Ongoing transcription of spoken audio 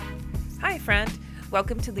Hi, friend.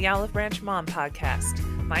 Welcome to the Olive Branch Mom Podcast.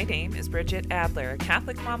 My name is Bridgette Adler, a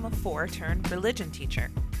Catholic mom of four turned religion teacher.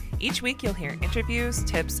 Each week you'll hear interviews,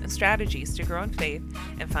 tips, and strategies to grow in faith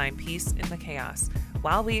and find peace in the chaos,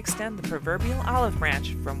 while we extend the proverbial olive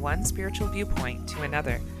branch from one spiritual viewpoint to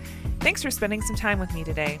another. Thanks for spending some time with me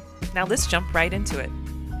today. Now let's jump right into it.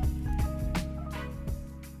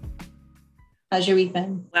 How's your week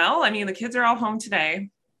been? Well, the kids are all home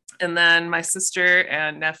today. And then my sister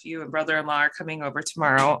and nephew and brother-in-law are coming over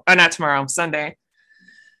tomorrow. Oh, not tomorrow, Sunday.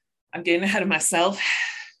 I'm getting ahead of myself.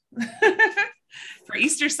 For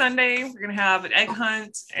Easter Sunday, we're going to have an egg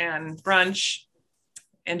hunt and brunch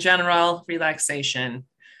and general relaxation.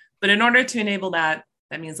 But in order to enable that,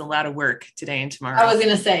 that means a lot of work today and tomorrow. I was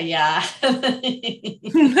going to say, yeah.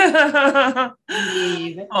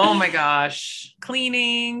 Oh my gosh.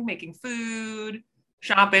 Cleaning, making food,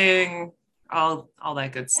 shopping, all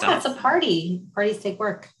that good stuff. Yeah, it's a party. Parties take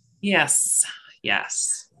work. Yes.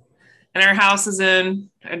 And our house is in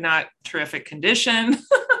a not terrific condition.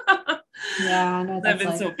 Yeah, I know. I've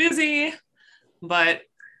been so busy, but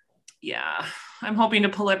yeah, I'm hoping to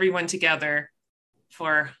pull everyone together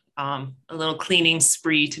for a little cleaning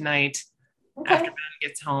spree tonight after Ben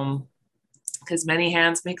gets home, because many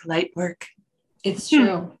hands make light work. It's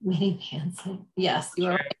true. Many hands. Yes, you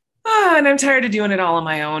are right. Oh, and I'm tired of doing it all on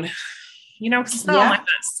my own. Because it's not all my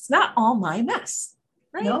mess. It's not all my mess,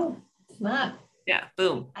 right? No, it's not. Yeah,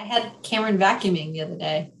 boom. I had Cameron vacuuming the other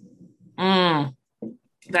day.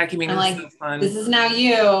 Vacuuming is so fun. This is now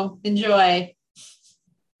you. Enjoy.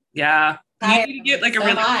 Yeah. You need to get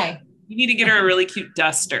you need to get her a really cute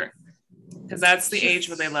duster, because that's the age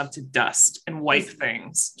where they love to dust and wipe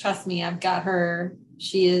things. Trust me, I've got her.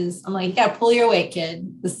 I'm like, you gotta pull your weight,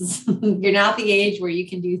 kid. You're not the age where you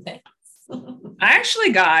can do things. I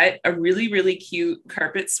actually got a really, really cute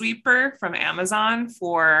carpet sweeper from Amazon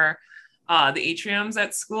for the atriums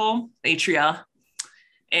at school, atria.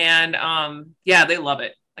 And they love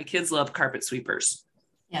it. My kids love carpet sweepers.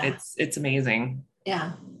 Yeah. It's amazing.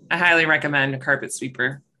 Yeah. I highly recommend a carpet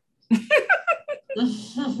sweeper.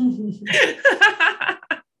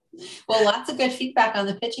 Well, lots of good feedback on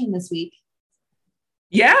the pitching this week.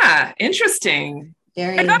 Yeah, interesting.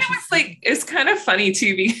 I thought it's kind of funny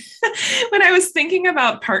too, when I was thinking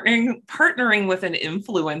about partnering with an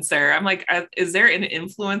influencer. I'm like, is there an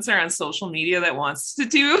influencer on social media that wants to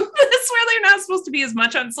do this where they're not supposed to be as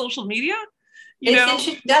much on social media?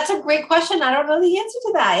 That's a great question. I don't know the answer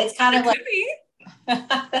to that. It's kind of like,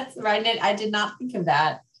 that's right. I did not think of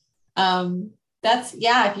that.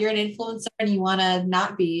 If you're an influencer and you want to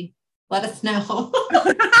not be, let us know.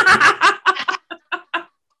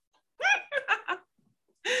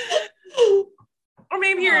 Or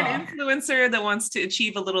maybe you're an influencer that wants to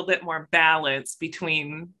achieve a little bit more balance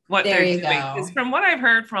between what they're doing. Because from what I've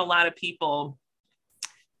heard from a lot of people,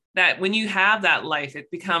 that when you have that life, it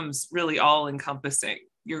becomes really all encompassing.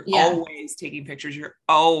 You're always taking pictures. You're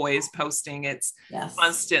always posting. It's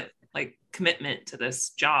constant commitment to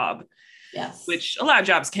this job. Yes. Which a lot of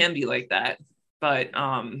jobs can be like that. But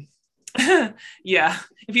if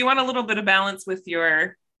you want a little bit of balance with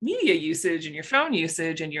your media usage and your phone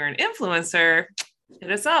usage and you're an influencer, hit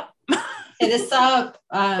us up. Hit us up.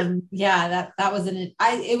 That was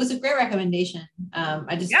it was a great recommendation.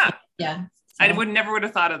 I never would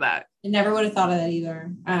have thought of that. I never would have thought of that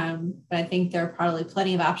either. But I think there are probably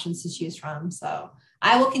plenty of options to choose from. So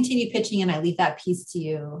I will continue pitching, and I leave that piece to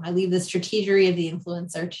you. I leave the strategery of the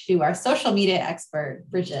influencer to our social media expert,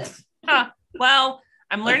 Bridgette. Well,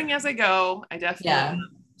 I'm learning as I go. I definitely am.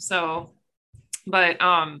 So, but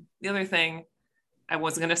the other thing I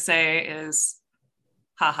was going to say is,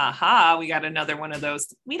 we got another one of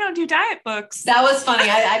those. We don't do diet books. That was funny.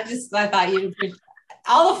 I thought you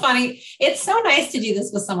all the funny. It's so nice to do this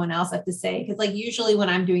with someone else, I have to say, because usually when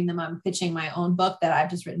I'm doing them, I'm pitching my own book that I've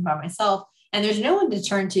just written by myself, and there's no one to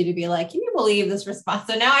turn to be like, can you believe this response?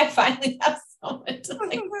 So now I finally have someone to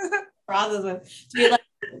process with, to be like,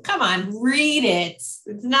 come on, read it. It's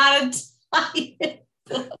not a diet.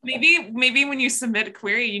 Maybe when you submit a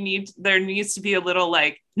query, there needs to be a little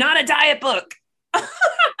not a diet book. I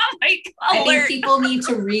think people need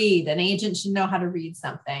to read. An agent should know how to read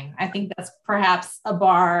something. I think that's perhaps a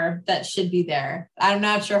bar that should be there. I'm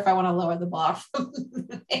not sure if I want to lower the bar from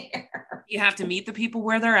there. You have to meet the people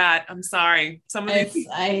where they're at. I'm sorry. And even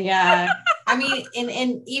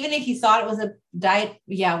if you thought it was a diet,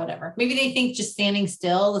 whatever. Maybe they think just the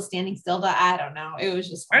standing still diet. I don't know. It was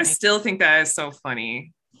just funny. I still think that is so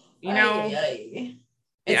funny. The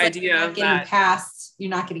idea of that. You're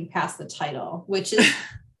not getting past the title, which is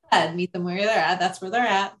meet them where they're at. That's where they're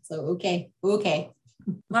at. So, okay.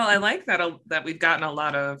 Well, I like that we've gotten a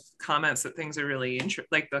lot of comments that things are really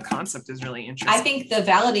like the concept is really interesting. I think the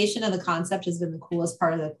validation of the concept has been the coolest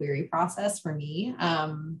part of the query process for me.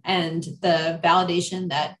 And the validation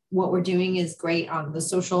that what we're doing is great on the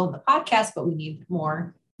social and the podcast, but we need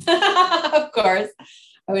more. Of course,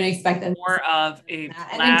 I would expect them more of an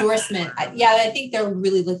endorsement. I think they're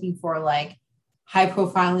really looking for like high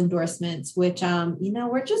profile endorsements, which,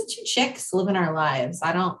 we're just two chicks living our lives.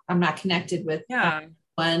 I'm not connected with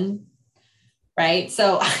one. Right.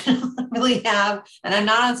 So I don't really have, and I'm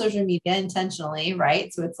not on social media intentionally.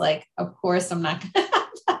 Right. So it's like, of course I'm not going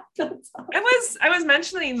to. I was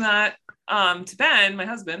mentioning that to Ben, my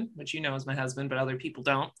husband, which you know is my husband, but other people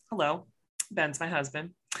don't. Hello, Ben's my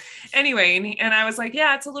husband. Anyway, and I was like,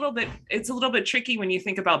 yeah, it's a little bit tricky when you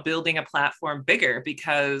think about building a platform bigger,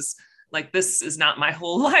 because like, this is not my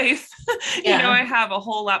whole life. I have a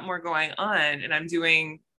whole lot more going on, and I'm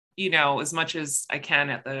doing, as much as I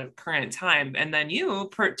can at the current time. And then you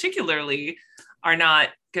particularly are not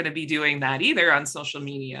going to be doing that either on social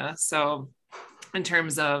media. So in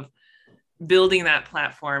terms of building that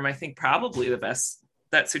platform, I think probably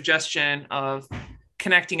that suggestion of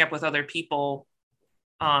connecting up with other people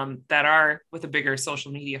that are with a bigger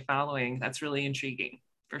social media following, that's really intriguing.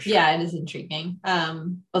 For sure. Yeah, it is intriguing.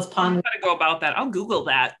 Let's ponder how to go about that. I'll Google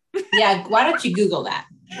that. Yeah, why don't you Google that?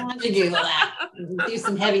 Do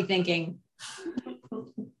some heavy thinking.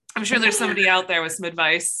 I'm sure there's somebody out there with some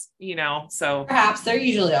advice, so perhaps there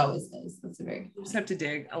usually always is. That's you just have to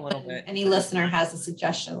dig a little bit. Any listener has a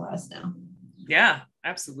suggestion, let us know. Yeah,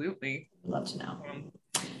 absolutely. I'd love to know.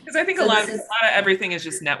 Because I think a lot of everything is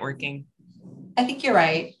just networking. I think you're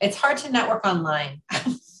right. It's hard to network online.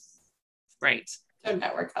 Right. Don't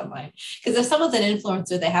network online. Because if someone's an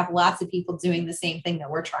influencer, they have lots of people doing the same thing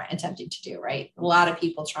that we're attempting to do, right? A lot of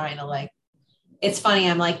people trying to it's funny.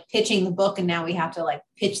 I'm like pitching the book, and now we have to like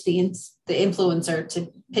pitch the influencer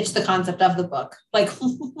to pitch the concept of the book. Like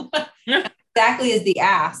exactly is the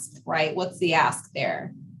ask, right? What's the ask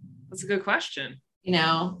there? That's a good question.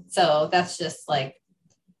 So that's just like,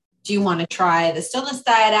 do you want to try the Stillness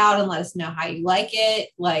Diet out and let us know how you like it?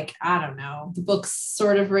 Like, I don't know. The book's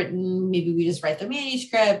sort of written. Maybe we just write the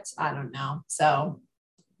manuscript. I don't know. So,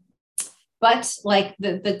 but like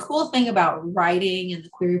the cool thing about writing and the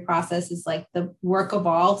query process is like the work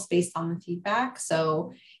evolves based on the feedback.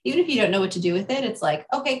 So even if you don't know what to do with it, it's like,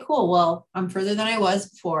 okay, cool. Well, I'm further than I was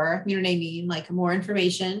before. You know what I mean? Like more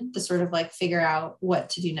information to sort of like figure out what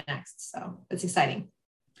to do next. So it's exciting.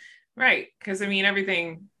 Right. Because I mean,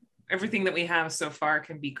 everything that we have so far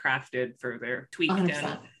can be crafted further, tweaked 100%.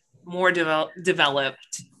 And more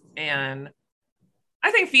developed. And I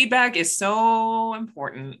think feedback is so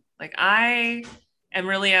important. Like I am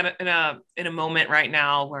really in a moment right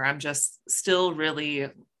now where I'm just still really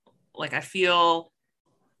like, I feel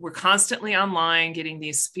we're constantly online getting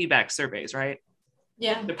these feedback surveys, right?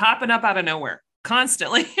 Yeah. They're popping up out of nowhere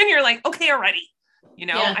constantly. And you're like, okay, already,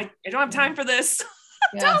 I don't have time for this.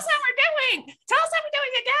 Yeah. Tell us how we're doing. Tell us how we're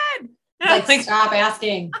doing again. Like stop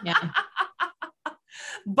asking. Yeah.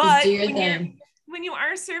 But when you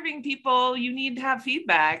are serving people, you need to have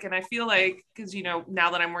feedback. And I feel like, because,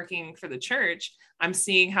 now that I'm working for the church, I'm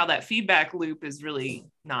seeing how that feedback loop is really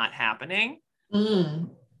not happening. And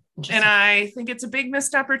I think it's a big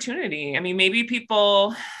missed opportunity. I mean, maybe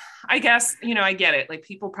people, I guess, I get it. Like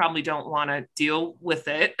people probably don't want to deal with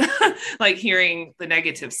it, like hearing the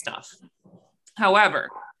negative stuff. However,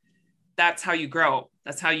 that's how you grow.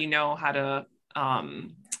 That's how you know how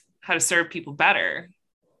to serve people better.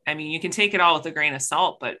 I mean, you can take it all with a grain of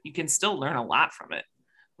salt, but you can still learn a lot from it.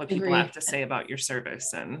 What people have to say about your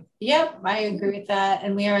service. And yep, I agree with that.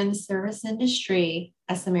 And we are in the service industry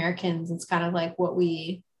as Americans. It's kind of like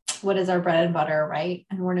what is our bread and butter, right?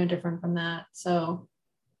 And we're no different from that. So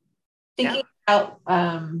thinking about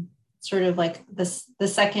sort of like the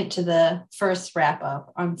second to the first wrap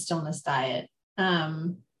up on Stillness Diet.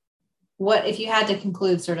 What if you had to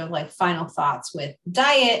conclude sort of like final thoughts with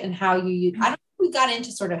diet and how you use, I don't know if we got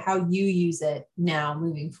into sort of how you use it now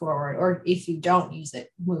moving forward, or if you don't use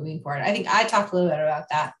it moving forward. I think I talked a little bit about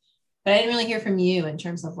that, but I didn't really hear from you in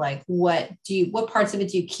terms of like, what parts of it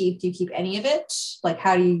do you keep? Do you keep any of it? Like,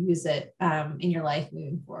 how do you use it in your life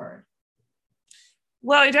moving forward?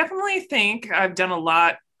 Well, I definitely think I've done a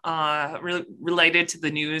lot related to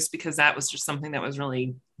the news, because that was just something that was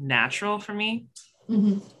really natural for me.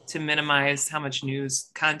 Mm-hmm. To minimize how much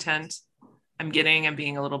news content I'm getting and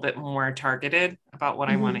being a little bit more targeted about what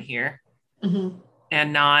I want to hear,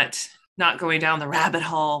 and not going down the rabbit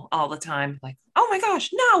hole all the time. Like, oh my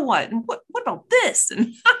gosh, now what? And what about this?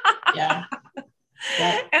 And yeah.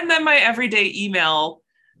 And then my everyday email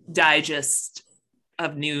digest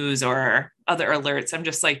of news or other alerts. I'm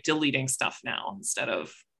just like deleting stuff now instead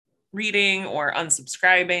of reading or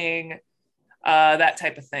unsubscribing, that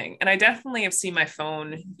type of thing. And I definitely have seen my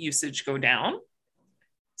phone usage go down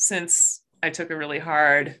since I took a really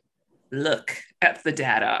hard look at the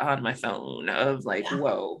data on my phone of like,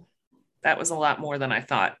 whoa, that was a lot more than I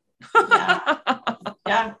thought.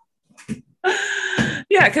 Yeah.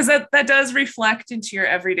 Yeah, because that does reflect into your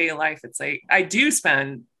everyday life. It's like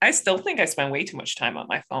I still think I spend way too much time on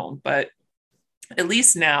my phone, but at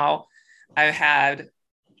least now I've had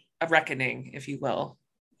a reckoning, if you will,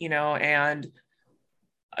 and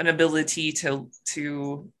an ability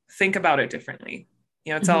to think about it differently.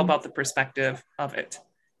 It's all about the perspective of it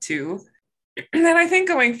too. And then I think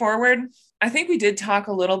going forward, I think we did talk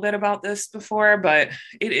a little bit about this before, but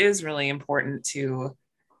it is really important to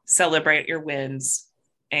celebrate your wins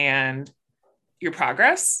and your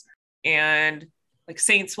progress. And like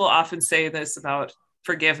saints will often say this about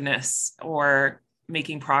forgiveness or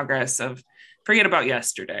making progress of forget about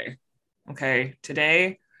yesterday. Okay.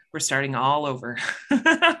 Today we're starting all over.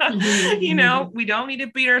 We don't need to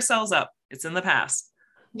beat ourselves up. It's in the past.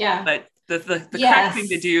 Yeah. But the correct thing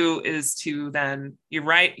to do is to then you're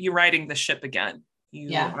riding the ship again.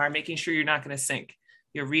 You are making sure you're not going to sink.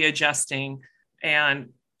 You're readjusting.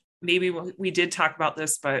 And maybe we did talk about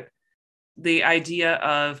this, but the idea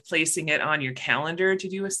of placing it on your calendar to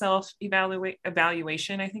do a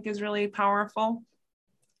self-evaluation, I think is really powerful,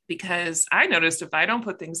 because I noticed if I don't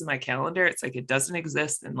put things in my calendar, it's like it doesn't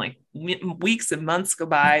exist, and like weeks and months go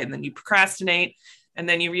by, and then you procrastinate, and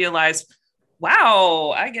then you realize,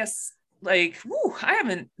 wow, I guess I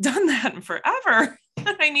haven't done that in forever.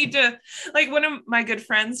 I need to, like, one of my good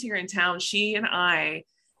friends here in town, she and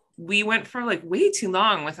we went for like way too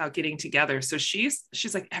long without getting together. So she's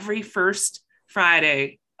like every first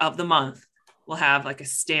Friday of the month, we'll have like a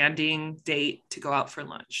standing date to go out for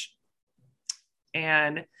lunch.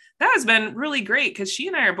 And that has been really great because she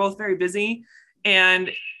and I are both very busy.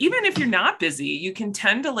 And even if you're not busy, you can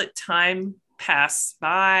tend to let time pass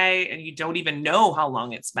by and you don't even know how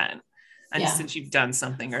long it's been since you've done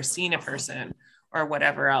something or seen a person or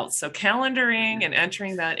whatever else. So calendaring and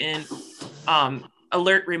entering that in,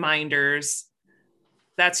 alert reminders,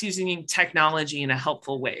 that's using technology in a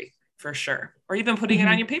helpful way for sure. Or even putting it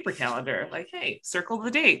on your paper calendar, like, hey, circle the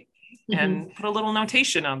date and put a little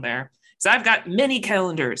notation on there. So I've got many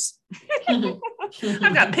calendars.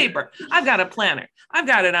 I've got paper. I've got a planner. I've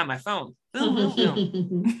got it on my phone. Boom, boom,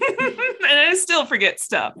 boom. And I still forget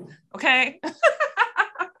stuff. Okay.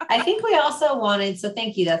 I think we also wanted, so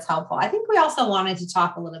thank you. That's helpful. I think we also wanted to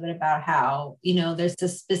talk a little bit about how, there's a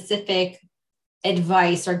specific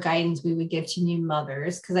advice or guidance we would give to new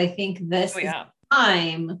mothers. Cause I think this is a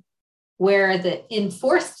time where the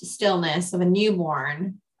enforced stillness of a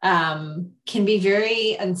newborn can be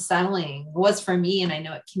very unsettling. It was for me, and I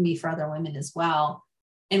know it can be for other women as well,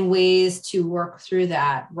 and ways to work through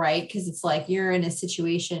that, right? Because it's like you're in a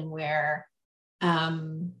situation where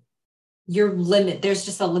there's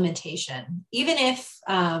just a limitation. Even if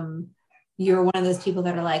you're one of those people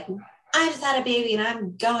that are like, I just had a baby and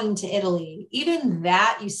I'm going to Italy, even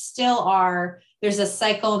that you still are, there's a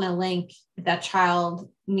cycle and a link. That child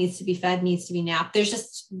needs to be fed, needs to be napped. That's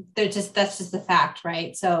just the fact,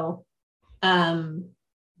 right? So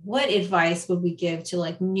what advice would we give to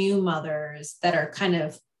like new mothers that are kind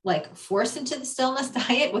of like forced into the stillness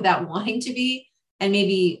diet without wanting to be, and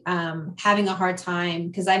maybe having a hard time?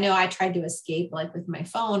 Because I know I tried to escape like with my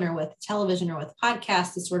phone or with television or with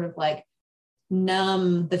podcasts to sort of like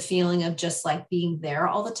numb the feeling of just like being there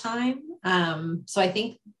all the time. So I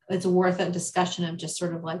think it's worth a discussion of just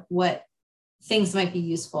sort of like what things might be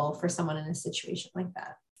useful for someone in a situation like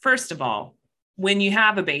that. First of all, when you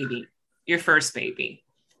have a baby, your first baby,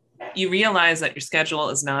 you realize that your schedule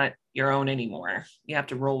is not your own anymore. You have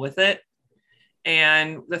to roll with it.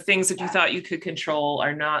 And the things that you thought you could control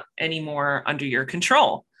are not anymore under your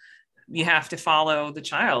control. You have to follow the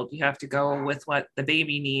child. You have to go with what the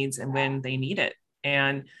baby needs and when they need it.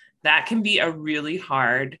 And that can be a really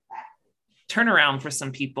hard turnaround for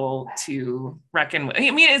some people to reckon with.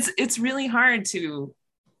 I mean, it's really hard to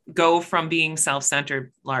go from being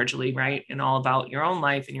self-centered largely, right, and all about your own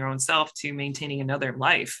life and your own self, to maintaining another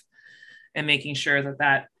life and making sure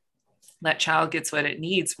that child gets what it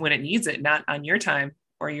needs when it needs it, not on your time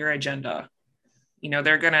or your agenda.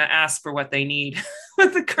 They're going to ask for what they need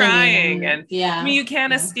with the crying. And I mean, you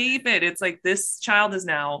can't escape it. It's like this child is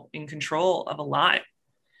now in control of a lot.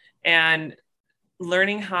 And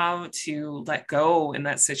learning how to let go in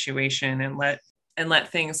that situation and let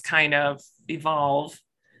things kind of evolve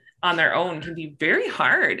on their own can be very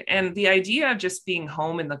hard. And the idea of just being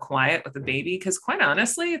home in the quiet with a baby, because quite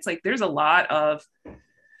honestly, it's like there's a lot of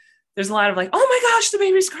like, oh my gosh, the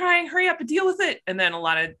baby's crying, hurry up and deal with it. And then a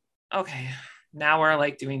lot of, okay, now we're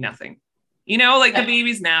like doing nothing, like the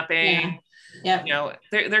baby's napping. Yeah.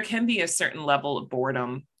 There can be a certain level of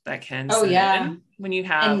boredom that can set in when you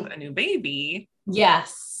have a new baby.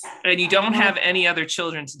 Yes. And you don't have any other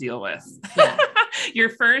children to deal with. Yeah. Your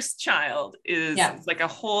first child is like a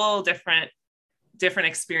whole different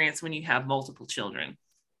experience when you have multiple children.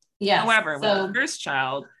 Yeah. However, with the first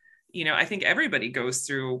child, I think everybody goes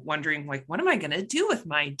through wondering, like, what am I going to do with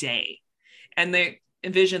my day? And they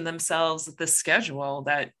envision themselves with this schedule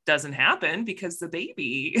that doesn't happen because the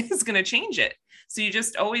baby is going to change it. So you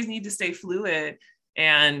just always need to stay fluid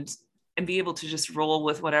and be able to just roll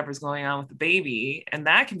with whatever's going on with the baby. And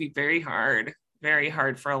that can be very hard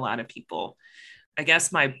for a lot of people. I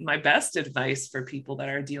guess my best advice for people that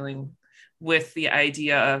are dealing with the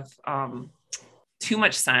idea of too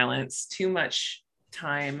much silence, too much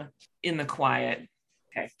time in the quiet.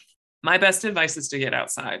 Okay. My best advice is to get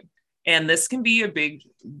outside. And this can be a big,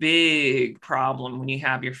 big problem when you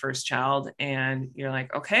have your first child and you're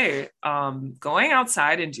like, okay, going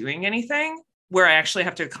outside and doing anything where I actually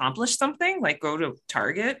have to accomplish something, like go to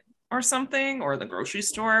Target or something, or the grocery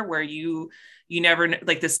store where you never,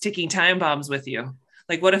 like, this ticking time bombs with you.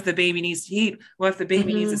 Like, what if the baby needs to eat? What if the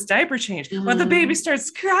baby needs its diaper change? What if the baby starts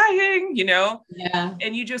crying, Yeah.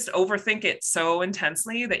 And you just overthink it so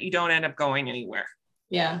intensely that you don't end up going anywhere.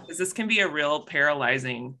 Yeah. Because this can be a real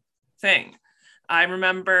paralyzing thing. I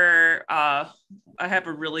remember I have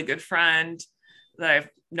a really good friend that I've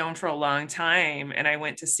known for a long time. And I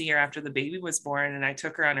went to see her after the baby was born. And I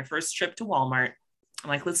took her on her first trip to Walmart. I'm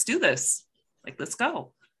like, let's do this. Like, let's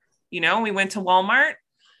go. We went to Walmart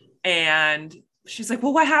and she's like,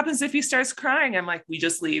 well, what happens if he starts crying? I'm like, we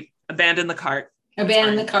just leave, abandon the cart.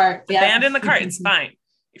 Abandon the cart. Yeah. Abandon the cart. It's fine.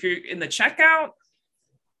 If you're in the checkout,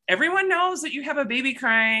 everyone knows that you have a baby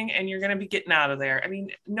crying and you're going to be getting out of there. I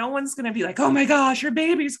mean, no one's going to be like, oh my gosh, your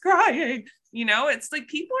baby's crying. It's like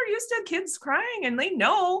people are used to kids crying and they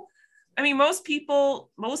know. I mean, most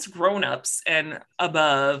grownups and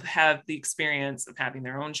above have the experience of having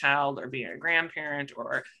their own child or being a grandparent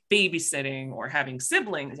or babysitting or having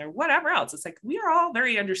siblings or whatever else. It's like, we are all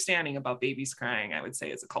very understanding about babies crying, I would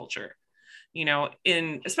say, as a culture,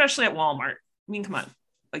 especially at Walmart. I mean, come on,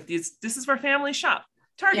 like this is where families shop.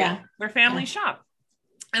 Target, where families shop.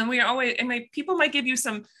 And we are always, and people might give you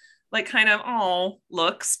some like kind of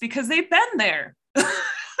looks because they've been there.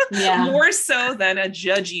 More so than a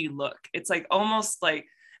judgy look. It's like almost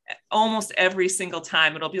every single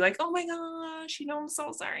time it'll be like, oh my gosh, I'm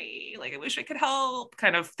so sorry. Like, I wish I could help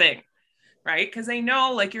kind of thing. Right. Because they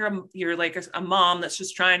know like you're like a mom that's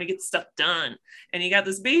just trying to get stuff done. And you got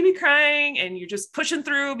this baby crying and you're just pushing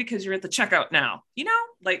through because you're at the checkout now,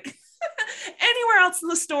 like anywhere else in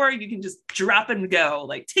the store, you can just drop and go,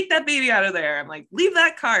 like, take that baby out of there. I'm like, leave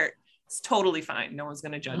that cart. It's totally fine. No one's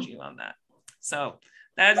going to judge you on that. So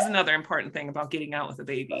that is another important thing about getting out with a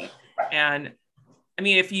baby. And I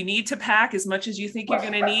mean, if you need to pack as much as you think you're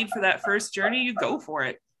going to need for that first journey, you go for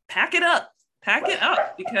it. Pack it up,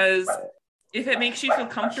 because if it makes you feel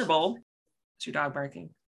comfortable. It's your dog barking.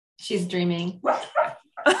 She's dreaming.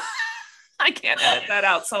 I can't edit that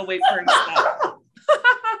out, so I'll wait for her to stop.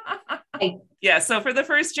 Yeah, so for the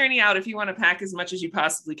first journey out, if you want to pack as much as you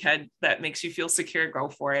possibly can, that makes you feel secure, go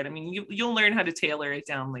for it. I mean, you'll learn how to tailor it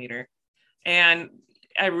down later. And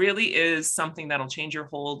it really is something that'll change your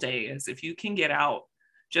whole day, is if you can get out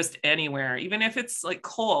just anywhere, even if it's like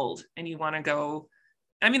cold and you want to go.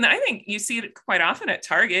 I mean, I think you see it quite often at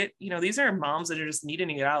Target. These are moms that are just needing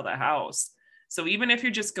to get out of the house. So even if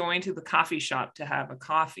you're just going to the coffee shop to have a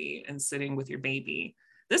coffee and sitting with your baby,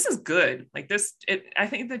 this is good. Like this, I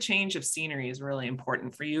think the change of scenery is really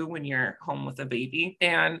important for you when you're home with a baby.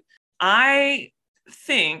 And I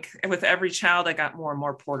think with every child, I got more and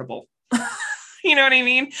more portable. You know what I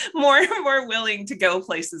mean? More and more willing to go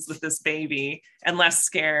places with this baby and less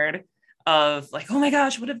scared of like, oh my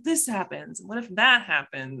gosh, what if this happens? What if that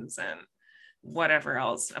happens? And whatever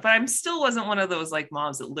else. But I'm still wasn't one of those like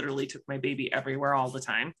moms that literally took my baby everywhere all the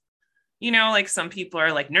time. Like some people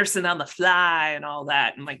are like nursing on the fly and all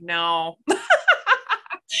that. And like, no, I'm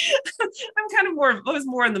kind of I was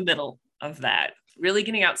more in the middle of that, really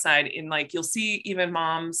getting outside. In like, you'll see even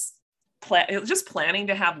moms just planning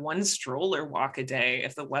to have one stroller walk a day,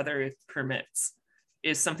 if the weather permits,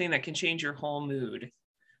 is something that can change your whole mood.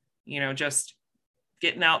 Just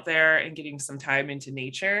getting out there and getting some time into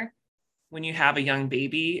nature when you have a young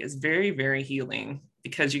baby is very, very healing,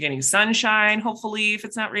 because you're getting sunshine, hopefully, if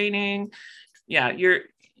it's not raining. Yeah,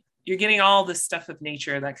 you're getting all this stuff of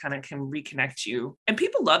nature that kind of can reconnect you. And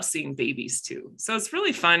people love seeing babies too. So it's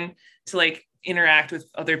really fun to like interact with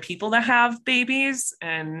other people that have babies,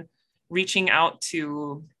 and reaching out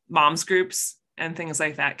to moms groups and things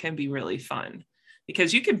like that can be really fun,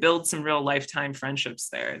 because you can build some real lifetime friendships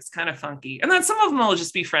there. It's kind of funky. And then some of them will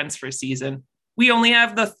just be friends for a season. We only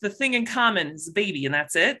have the thing in common is a baby, and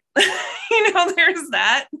that's it. There's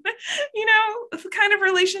that, the kind of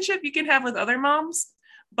relationship you can have with other moms.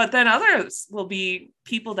 But then others will be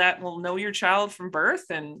people that will know your child from birth,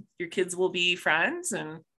 and your kids will be friends.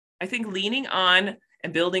 And I think leaning on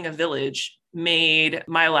and building a village made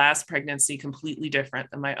my last pregnancy completely different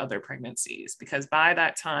than my other pregnancies, because by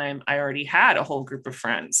that time I already had a whole group of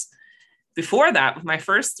friends. Before that, with my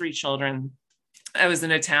first 3 children, I was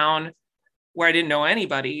in a town where I didn't know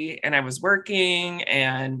anybody, and I was working,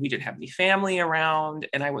 and we didn't have any family around,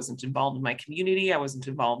 and I wasn't involved in my community. I wasn't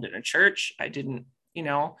involved in a church. I didn't,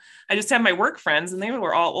 I just had my work friends, and they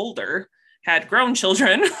were all older, had grown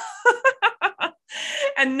children.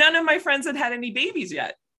 And none of my friends had any babies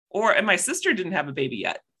yet, and my sister didn't have a baby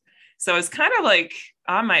yet. So it's kind of like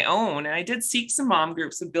on my own. And I did seek some mom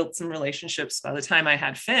groups and built some relationships by the time I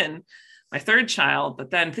had Finn, my 3rd child.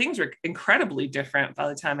 But then things were incredibly different by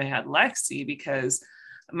the time I had Lexi, because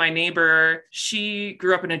my neighbor, she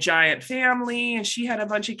grew up in a giant family, and she had a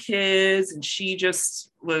bunch of kids, and she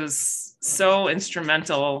just was so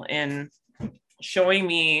instrumental in showing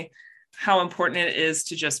me how important it is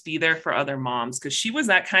to just be there for other moms. Because she was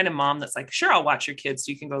that kind of mom that's like, sure, I'll watch your kids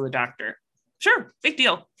so you can go to the doctor. Sure, big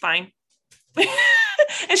deal, fine.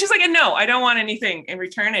 And she's like, and no, I don't want anything in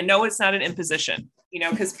return. And no, it's not an imposition,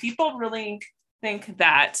 because people really think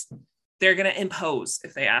that they're going to impose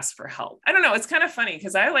if they ask for help. I don't know. It's kind of funny,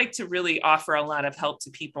 because I like to really offer a lot of help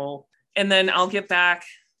to people. And then I'll get back,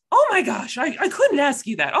 oh my gosh, I couldn't ask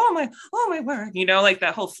you that. Oh my word. Like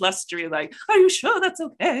that whole flustery, like, are you sure that's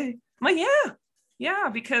okay? I'm like, yeah,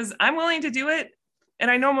 because I'm willing to do it. And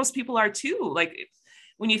I know most people are too. Like,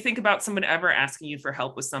 when you think about someone ever asking you for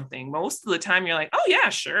help with something, most of the time you're like, oh yeah,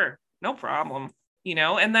 sure, no problem.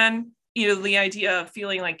 And then, the idea of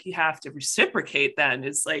feeling like you have to reciprocate then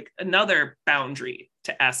is like another boundary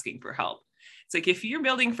to asking for help. It's like, if you're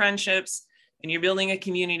building friendships and you're building a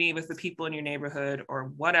community with the people in your neighborhood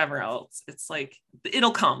or whatever else, it's like,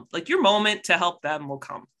 it'll come. Like, your moment to help them will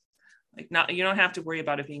come. Like, you don't have to worry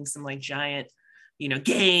about it being some like giant,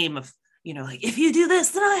 game of, like, if you do this,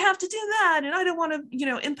 then I have to do that. And I don't want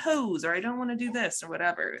to, impose, or I don't want to do this or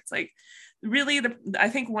whatever. It's like, really, I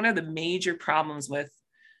think one of the major problems with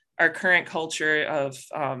our current culture of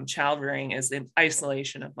child rearing is the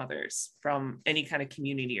isolation of mothers from any kind of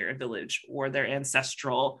community or a village or their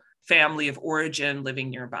ancestral family of origin living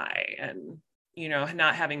nearby, and,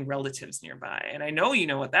 not having relatives nearby. And I know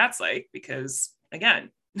what that's like, because again,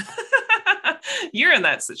 you're in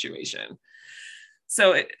that situation.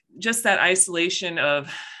 So just that isolation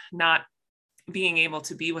of not being able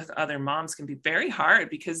to be with other moms can be very hard,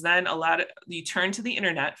 because then you turn to the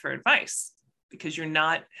internet for advice, because you're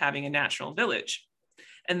not having a natural village.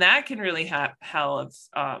 And that can really that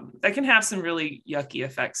can have some really yucky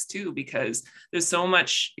effects too, because there's so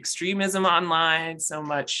much extremism online, so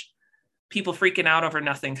much people freaking out over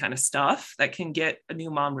nothing kind of stuff that can get a new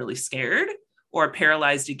mom really scared or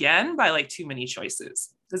paralyzed again by like too many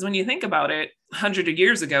choices. Because when you think about it, 100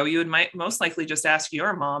 years ago, you would most likely just ask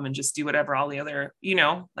your mom and just do whatever all the other,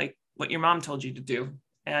 like what your mom told you to do.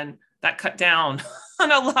 And that cut down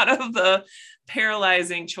on a lot of the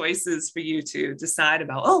paralyzing choices for you to decide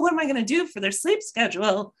about, oh, what am I going to do for their sleep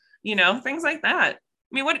schedule? Things like that. I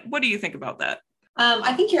mean, what do you think about that?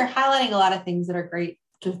 I think you're highlighting a lot of things that are great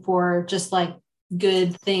for just like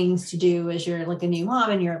good things to do as you're like a new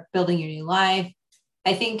mom and you're building your new life.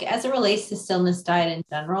 I think as it relates to stillness diet in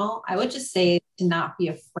general, I would just say to not be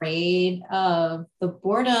afraid of the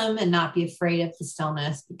boredom and not be afraid of the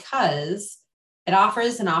stillness, because it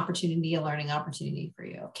offers an opportunity, a learning opportunity for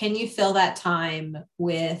you. Can you fill that time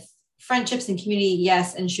with friendships and community?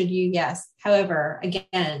 Yes. And should you? Yes. However,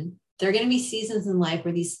 again, there are going to be seasons in life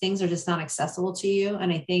where these things are just not accessible to you.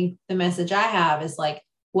 And I think the message I have is like,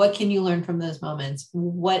 what can you learn from those moments?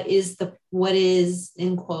 What is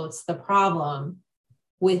in quotes, the problem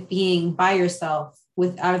with being by yourself?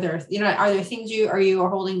 Are there things you are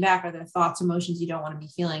holding back? Are there thoughts, emotions you don't want to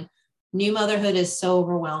be feeling? New motherhood is so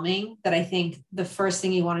overwhelming that I think the first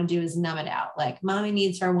thing you want to do is numb it out. Like, mommy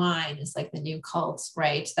needs her wine is like the new cult,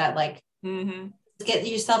 right? That like, get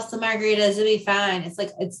yourself some margaritas, it'll be fine. It's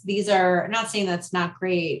like, these are, I'm not saying that's not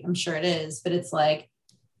great. I'm sure it is, but it's like,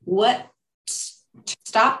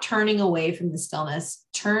 stop turning away from the stillness,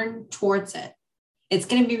 turn towards it. It's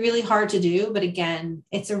going to be really hard to do. But again,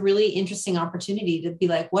 it's a really interesting opportunity to be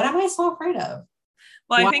like, what am I so afraid of?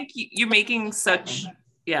 Well, Why? I think you're making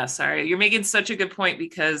you're making such a good point,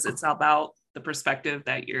 because it's about the perspective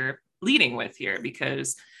that you're leading with here.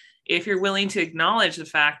 Because if you're willing to acknowledge the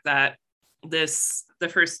fact that the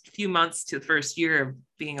first few months to the first year of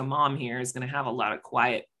being a mom here is going to have a lot of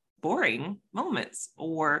quiet, boring moments,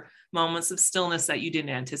 or moments of stillness that you didn't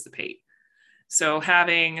anticipate. So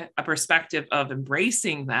having a perspective of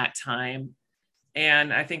embracing that time,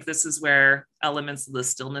 and I think this is where elements of the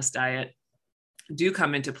stillness diet do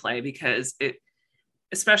come into play, because it,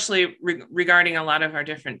 especially regarding a lot of our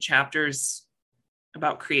different chapters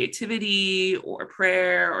about creativity or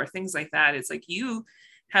prayer or things like that, it's like you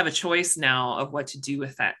have a choice now of what to do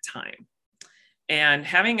with that time. And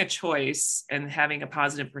having a choice and having a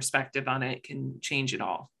positive perspective on it can change it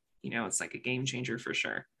all. It's like a game changer for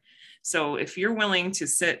sure. So if you're willing to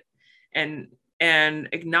sit and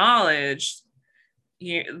acknowledge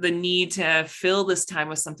the need to fill this time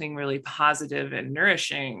with something really positive and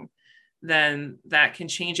nourishing, then that can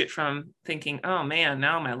change it from thinking, oh man,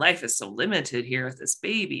 now my life is so limited here with this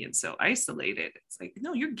baby and so isolated. It's like,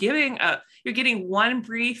 no, you're getting one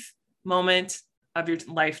brief moment of your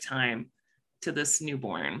lifetime to this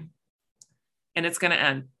newborn, and it's going to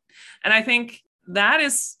end. And I think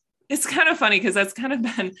it's kind of funny, because that's kind of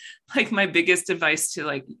been like my biggest advice to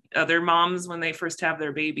like other moms when they first have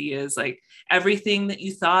their baby, is like, everything that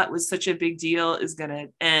you thought was such a big deal is going to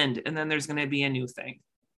end, and then there's going to be a new thing.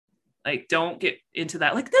 Like, don't get into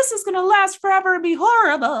that. Like, this is going to last forever and be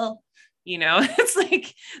horrible. It's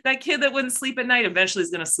like that kid that wouldn't sleep at night eventually is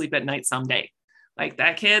going to sleep at night someday. Like,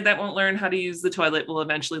 that kid that won't learn how to use the toilet will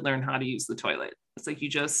eventually learn how to use the toilet. It's like, you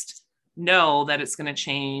just know that it's going to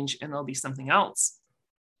change and there'll be something else.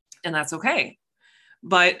 And that's okay.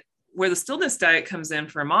 But where the stillness diet comes in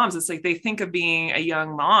for moms, it's like they think of being a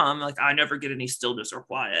young mom, like, I never get any stillness or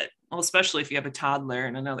quiet. Well, especially if you have a toddler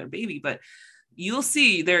and another baby, but you'll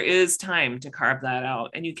see there is time to carve that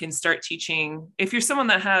out. And you can start teaching, if you're someone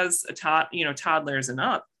that has toddlers and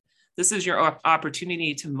up, this is your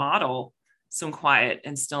opportunity to model some quiet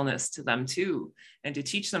and stillness to them too, and to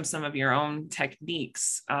teach them some of your own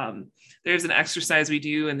techniques. There's an exercise we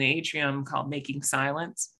do in the atrium called making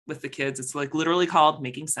silence with the kids. It's like literally called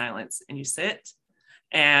making silence. And you sit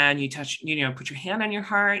and you touch, put your hand on your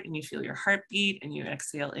heart and you feel your heartbeat, and you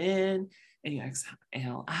exhale in and you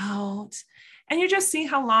exhale out. And you just see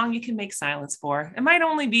how long you can make silence for. It might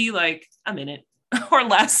only be like a minute or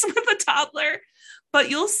less with a toddler, but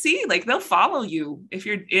you'll see, like, they'll follow you.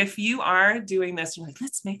 If you are doing this, you're like,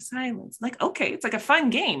 let's make silence. Like, okay, it's like a fun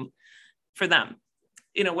game for them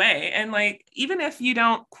in a way. And like, even if you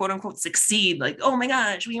don't quote unquote succeed, like, oh my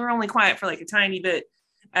gosh, we were only quiet for like a tiny bit,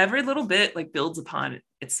 every little bit like builds upon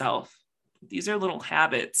itself. These are little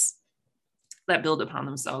habits that build upon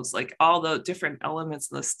themselves. Like, all the different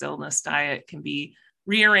elements of the stillness diet can be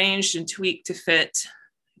rearranged and tweaked to fit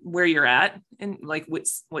where you're at and like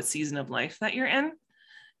what season of life that you're in.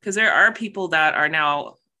 Because there are people that are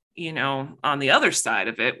now, on the other side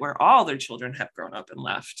of it, where all their children have grown up and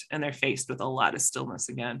left, and they're faced with a lot of stillness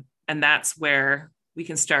again. And that's where we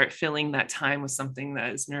can start filling that time with something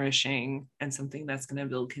that is nourishing and something that's going to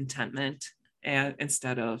build contentment, and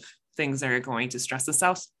instead of things that are going to stress us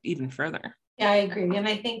out even further. Yeah, I agree. And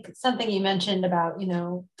I think something you mentioned about,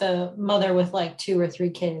 the mother with like 2 or 3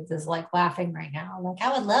 kids is like laughing right now. Like,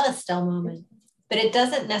 I would love a still moment, but it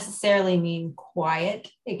doesn't necessarily mean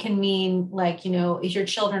quiet. It can mean like, if your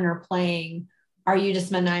children are playing, are you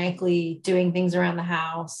just maniacally doing things around the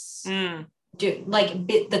house?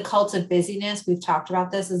 The cult of busyness. We've talked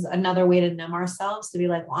about this is another way to numb ourselves, to be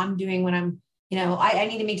like, well, I'm doing what I'm, I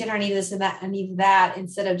need to make dinner. I need this and that. I need that,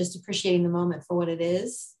 instead of just appreciating the moment for what it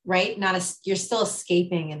is, right? You're still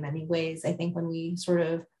escaping in many ways. I think when we sort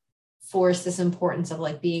of force this importance of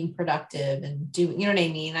like being productive and do, you know what I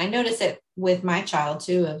mean? I notice it with my child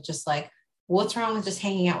too, of just like, what's wrong with just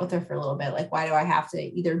hanging out with her for a little bit? Like, why do I have to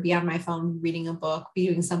either be on my phone, reading a book, be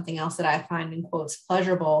doing something else that I find in quotes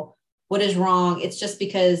pleasurable? What is wrong? It's just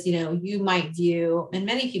because, you might view, and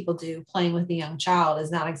many people do, playing with a young child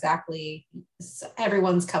is not exactly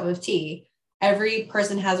everyone's cup of tea. Every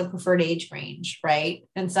person has a preferred age range, right?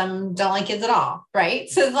 And some don't like kids at all, right?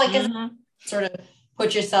 So it's like, sort of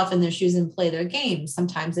put yourself in their shoes and play their games.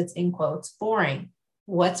 Sometimes it's in quotes boring.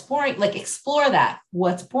 What's boring? Like, explore that.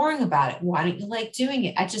 What's boring about it? Why don't you like doing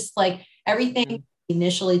it? I just like everything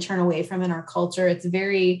initially turn away from in our culture. It's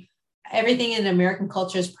everything in American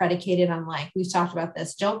culture is predicated on, like, we've talked about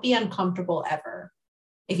this. Don't be uncomfortable ever.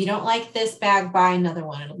 If you don't like this bag, buy another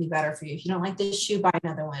one. It'll be better for you. If you don't like this shoe, buy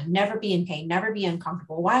another one. Never be in pain, never be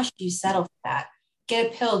uncomfortable. Why should you settle for that? get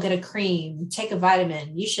a pill, get a cream, take a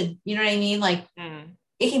vitamin. You should, you know what I mean? Like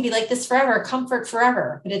it can be like this forever, comfort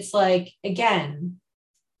forever. But it's like, again,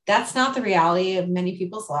 that's not the reality of many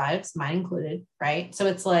people's lives, mine included, right? So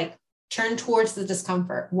it's like, turn towards the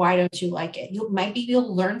discomfort. Why don't you like it?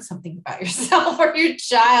 You'll learn something about yourself or your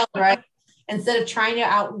child, right? Instead of trying to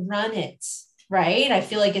outrun it, right? I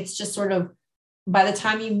feel like it's just sort of, by the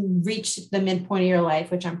time you reach the midpoint of your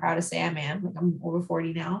life, which I'm proud to say I am, like I'm over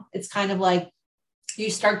 40 now, it's kind of like you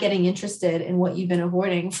start getting interested in what you've been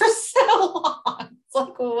avoiding for so long. It's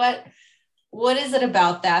like, what is it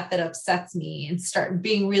about that upsets me? And start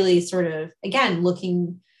being really sort of, again,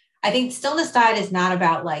 looking. I think Stillness Diet is not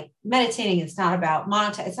about like meditating. It's not about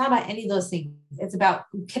monetize. It's not about any of those things. It's about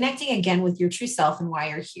connecting again with your true self and why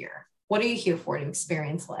you're here. What are you here for? To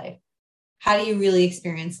experience life. How do you really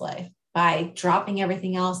experience life? By dropping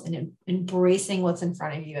everything else and embracing what's in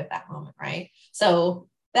front of you at that moment, right? So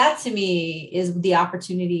that to me is the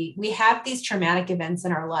opportunity. We have these traumatic events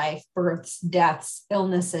in our life, births, deaths,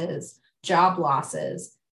 illnesses, job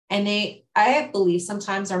losses. And I believe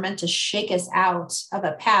sometimes are meant to shake us out of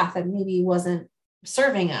a path that maybe wasn't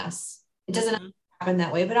serving us. It doesn't happen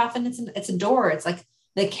that way, but often it's a door. It's like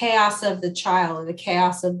the chaos of the child or the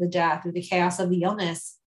chaos of the death or the chaos of the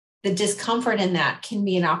illness. The discomfort in that can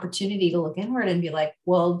be an opportunity to look inward and be like,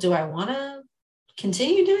 well, do I want to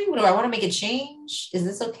continue doing? What do I want to make a change? Is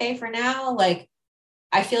this okay for now? Like,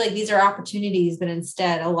 I feel like these are opportunities, but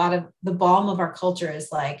instead a lot of the balm of our culture is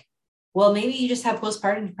like, well, maybe you just have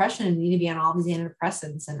postpartum depression and need to be on all these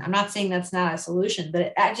antidepressants. And I'm not saying that's not a solution,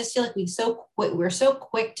 but I just feel like we're so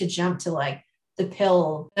quick to jump to like the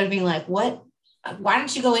pill. They're being like, what? Why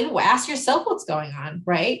don't you go in? Ask yourself what's going on,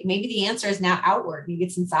 right? Maybe the answer is now outward. Maybe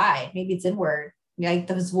it's inside. Maybe it's inward. Like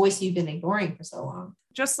this voice you've been ignoring for so long.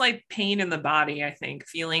 Just like pain in the body, I think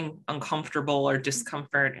feeling uncomfortable or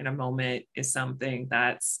discomfort in a moment is something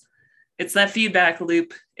it's that feedback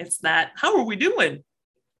loop. It's that, how are we doing?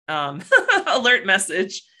 Alert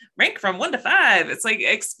message, rank from 1 to 5. It's like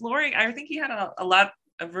exploring. I think he had a lot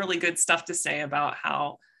of really good stuff to say about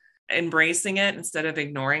how embracing it instead of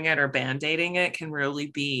ignoring it or band-aiding it can really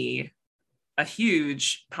be a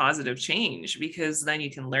huge positive change, because then you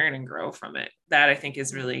can learn and grow from it. That I think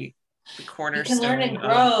is really the cornerstone. You can learn and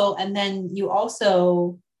grow, and then you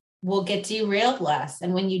also will get derailed less.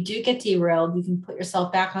 And when you do get derailed, you can put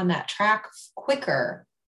yourself back on that track quicker,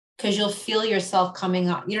 because you'll feel yourself coming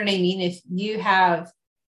up. You know what I mean? If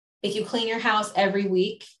you clean your house every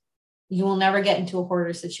week, you will never get into a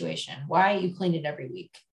hoarder situation. Why? You clean it every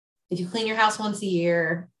week. If you clean your house once a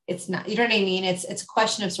year, it's not, you know what I mean? It's a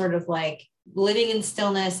question of sort of like living in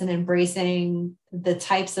stillness and embracing the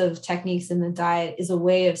types of techniques in the diet is a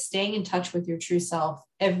way of staying in touch with your true self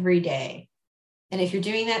every day. And if you're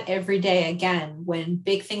doing that every day, again, when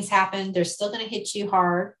big things happen, they're still going to hit you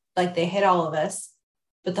hard, like they hit all of us.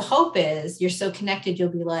 But the hope is you're so connected, you'll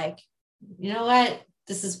be like, you know what,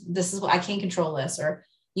 this is what I can't control this. Or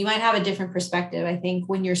you might have a different perspective. I think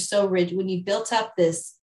when you're so rigid, when you've built up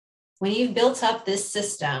this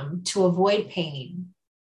system to avoid pain,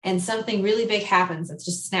 and something really big happens that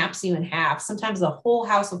just snaps you in half, sometimes the whole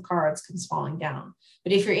house of cards comes falling down.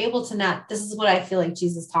 But if you're able to not, this is what I feel like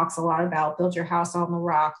Jesus talks a lot about, build your house on the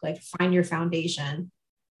rock, like find your foundation.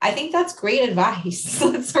 I think that's great advice.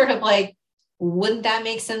 It's sort of like, wouldn't that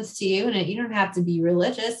make sense to you? And you don't have to be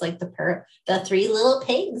religious, like the 3 little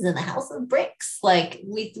pigs in the house of bricks. Like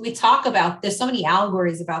we talk about, there's so many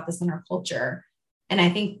allegories about this in our culture. And I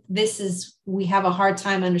think we have a hard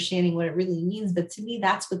time understanding what it really means. But to me,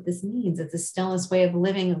 that's what this means. It's a stillness way of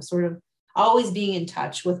living, of sort of always being in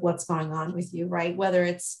touch with what's going on with you, right? Whether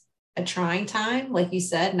it's a trying time, like you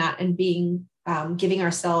said, and being, giving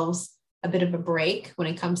ourselves a bit of a break when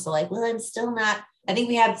it comes to like, well, I'm still not. I think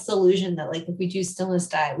we have this illusion that like, if we do Stillness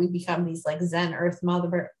Diet, we become these like Zen Earth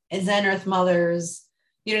mothers,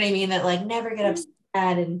 you know what I mean? That like never get upset.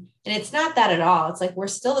 And it's not that at all. It's like, we're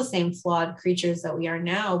still the same flawed creatures that we are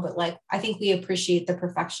now, but like, I think we appreciate the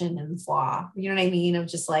perfection and flaw, you know what I mean? Of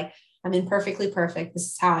just like, I'm imperfectly perfect. This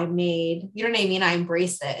is how I'm made. You know what I mean? I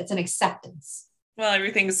embrace it. It's an acceptance. Well,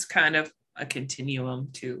 everything's kind of a continuum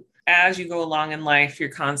too. As you go along in life,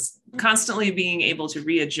 you're constantly being able to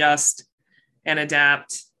readjust and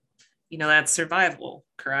adapt. You know, that's survival,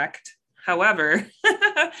 correct? However,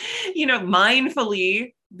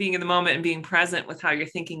 mindfully being in the moment and being present with how you're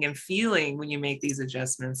thinking and feeling when you make these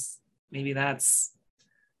adjustments, maybe that's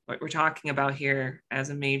what we're talking about here as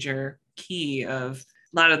a major key of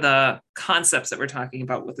a lot of the concepts that we're talking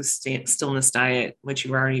about with the stillness diet, which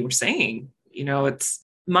you already were saying. It's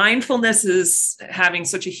mindfulness is having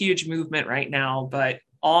such a huge movement right now, but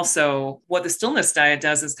also what the stillness diet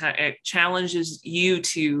does is it challenges you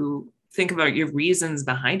to think about your reasons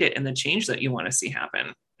behind it and the change that you want to see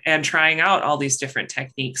happen, and trying out all these different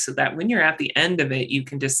techniques so that when you're at the end of it, you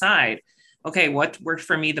can decide, okay, what worked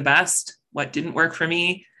for me the best? What didn't work for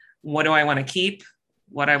me? What do I want to keep?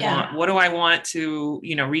 What do I want to,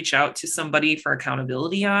 reach out to somebody for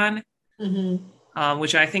accountability on,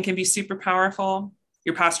 which I think can be super powerful.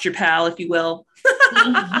 Your posture pal, if you will.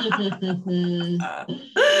 Come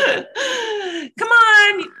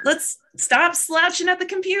on, let's stop slouching at the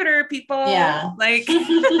computer, people. Yeah. Like,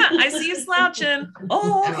 I see you slouching.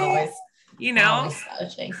 Oh, okay. I'm always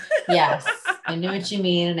slouching. Yes, I know what you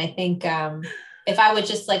mean. And I think if I would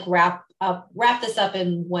just like wrap this up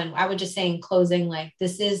in when I would just say in closing, like,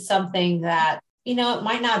 this is something that, it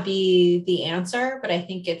might not be the answer, but I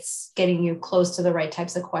think it's getting you close to the right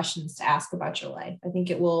types of questions to ask about your life. I think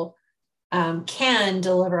it will can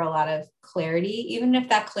deliver a lot of clarity, even if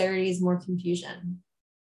that clarity is more confusion,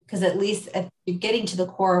 because at least if you're getting to the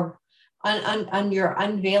core of you're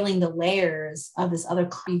unveiling the layers of this other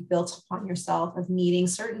you've built upon yourself of needing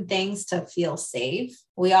certain things to feel safe.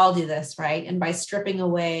 We all do this, right? And by stripping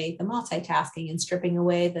away the multitasking and stripping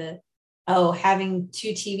away having 2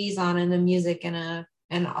 TVs on and the music and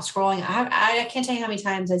scrolling. I can't tell you how many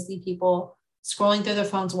times I see people scrolling through their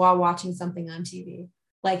phones while watching something on TV.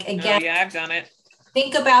 Like, again, yeah, I've done it.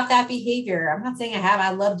 Think about that behavior. I'm not saying I have.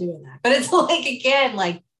 I love doing that. But it's like, again,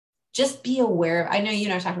 like, just be aware. I know you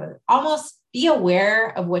and I talked about it. Almost be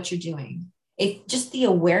aware of what you're doing. Just the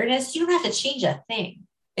awareness, you don't have to change a thing.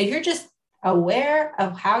 If you're just aware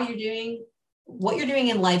of how you're doing, what you're doing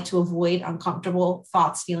in life to avoid uncomfortable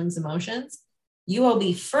thoughts, feelings, emotions, you will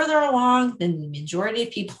be further along than the majority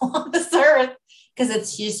of people on this earth, because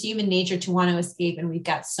it's just human nature to want to escape. And we've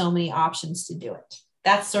got so many options to do it.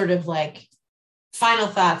 That's sort of like final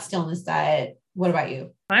thoughts, Stillness Diet. What about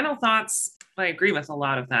you? Final thoughts. I agree with a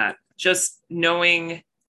lot of that. Just knowing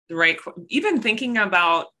the right, even thinking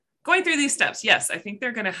about going through these steps. Yes, I think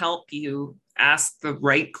they're going to help you ask the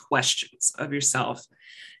right questions of yourself.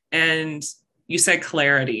 And you said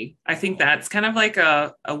clarity. I think that's kind of like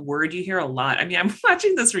a word you hear a lot. I mean, I'm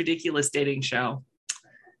watching this ridiculous dating show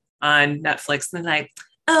on Netflix and they're like,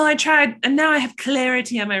 oh, I tried and now I have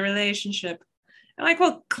clarity on my relationship. I'm like,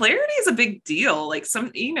 well, clarity is a big deal. Like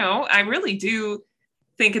I really do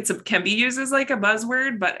think can be used as like a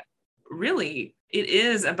buzzword, but really it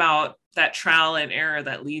is about that trial and error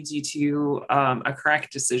that leads you to a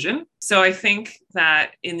correct decision. So I think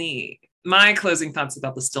that my closing thoughts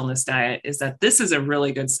about the Stillness Diet is that this is a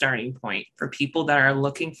really good starting point for people that are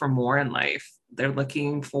looking for more in life. They're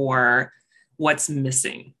looking for what's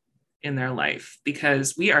missing in their life,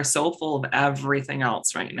 because we are so full of everything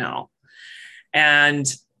else right now. And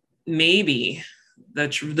maybe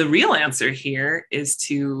the real answer here is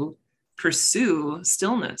to pursue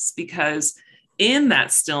stillness, because in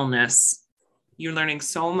that stillness, you're learning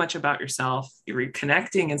so much about yourself. You're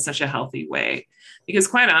reconnecting in such a healthy way, because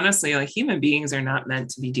quite honestly, like, human beings are not meant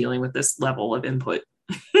to be dealing with this level of input.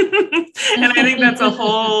 And I think that's a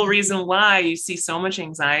whole reason why you see so much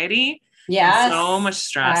anxiety. Yes, so much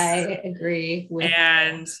stress. I agree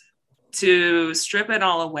and to strip it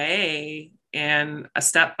all away in a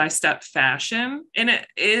step-by-step fashion. And it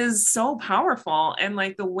is so powerful. And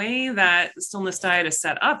like the way that the Stillness Diet is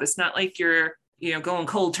set up, it's not like you're, going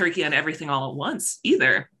cold turkey on everything all at once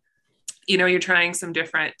either. You're trying some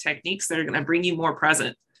different techniques that are going to bring you more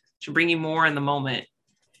present, to bring you more in the moment.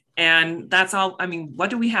 And that's all. I mean, what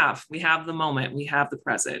do we have? We have the moment, we have the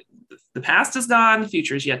present. The past is gone, the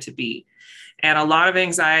future is yet to be. And a lot of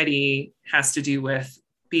anxiety has to do with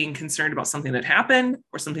being concerned about something that happened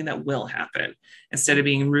or something that will happen, instead of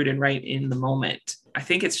being rooted right in the moment. I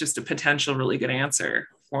think it's just a potential really good answer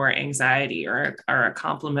for anxiety, or a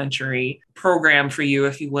complementary program for you,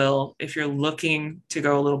 if you will, if you're looking to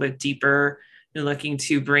go a little bit deeper, you're looking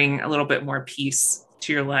to bring a little bit more peace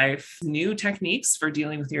to your life, new techniques for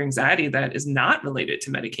dealing with your anxiety that is not related to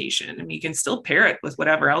medication. I mean, you can still pair it with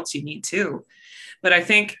whatever else you need to, but I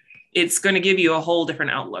think it's going to give you a whole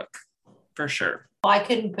different outlook for sure. Well, I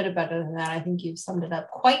couldn't put it better than that. I think you've summed it up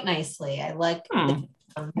quite nicely. I like nice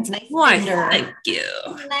ender. Thank you.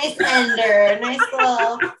 Nice ender. Nice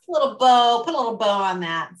little bow. Put a little bow on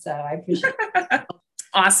that. So I appreciate it.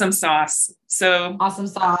 Awesome sauce. So awesome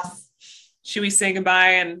sauce. Should we say goodbye?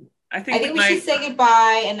 And I think we should say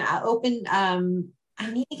goodbye and open.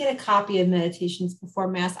 I need to get a copy of Meditations Before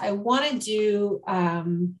Mass. I want to do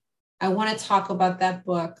I want to talk about that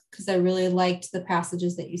book because I really liked the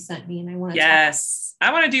passages that you sent me, and I want to. Yes,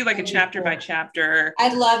 I want to do like a chapter by chapter.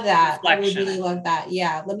 I'd love that. Reflection. I would really love that.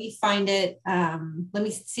 Yeah, let me find it. Let me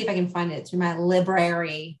see if I can find it through my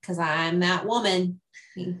library because I'm that woman.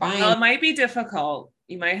 Well, it might be difficult.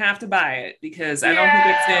 You might have to buy it because I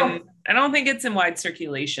don't think it's in wide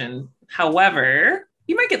circulation. However,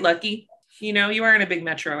 you might get lucky. You know, you are in a big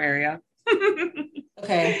metro area.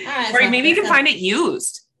 Okay. All right, or maybe you can find it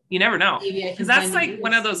used. You never know. Because that's like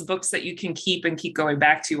one of those books that you can keep going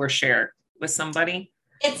back to or share with somebody.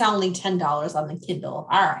 It's only $10 on the Kindle.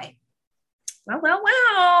 All right.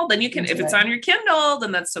 Well. Then you can, if it's on your Kindle,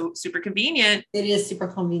 then that's so super convenient. It is super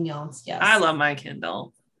convenient. Yes. I love my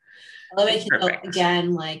Kindle. I love it. Kindle.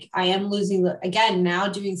 Again, like I am losing now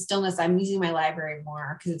doing Stillness, I'm using my library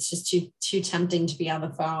more because it's just too tempting to be on the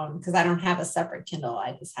phone because I don't have a separate Kindle.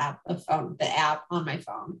 I just have the app on my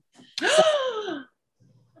phone. So,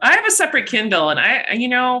 I have a separate Kindle and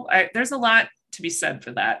there's a lot to be said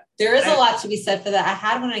for that. There is a lot to be said for that. I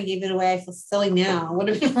had when I gave it away. I feel silly now. It would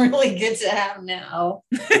have been really good to have now.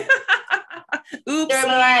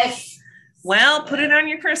 Oops. Well, put it on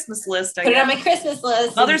your Christmas list. Put it on my Christmas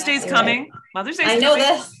list. Mother's Day's coming. Right. Mother's Day's coming. I know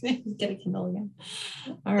this. Get a Kindle again.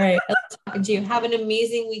 All right. I love talking to you. Have an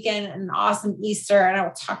amazing weekend and an awesome Easter. And I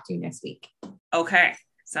will talk to you next week. Okay.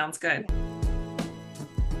 Sounds good.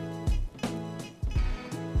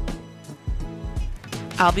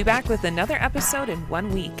 I'll be back with another episode in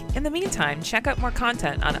 1 week. In the meantime, check out more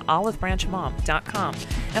content on olivebranchmom.com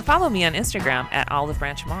and follow me on Instagram at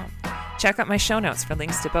olivebranchmom. Check out my show notes for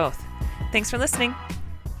links to both. Thanks for listening.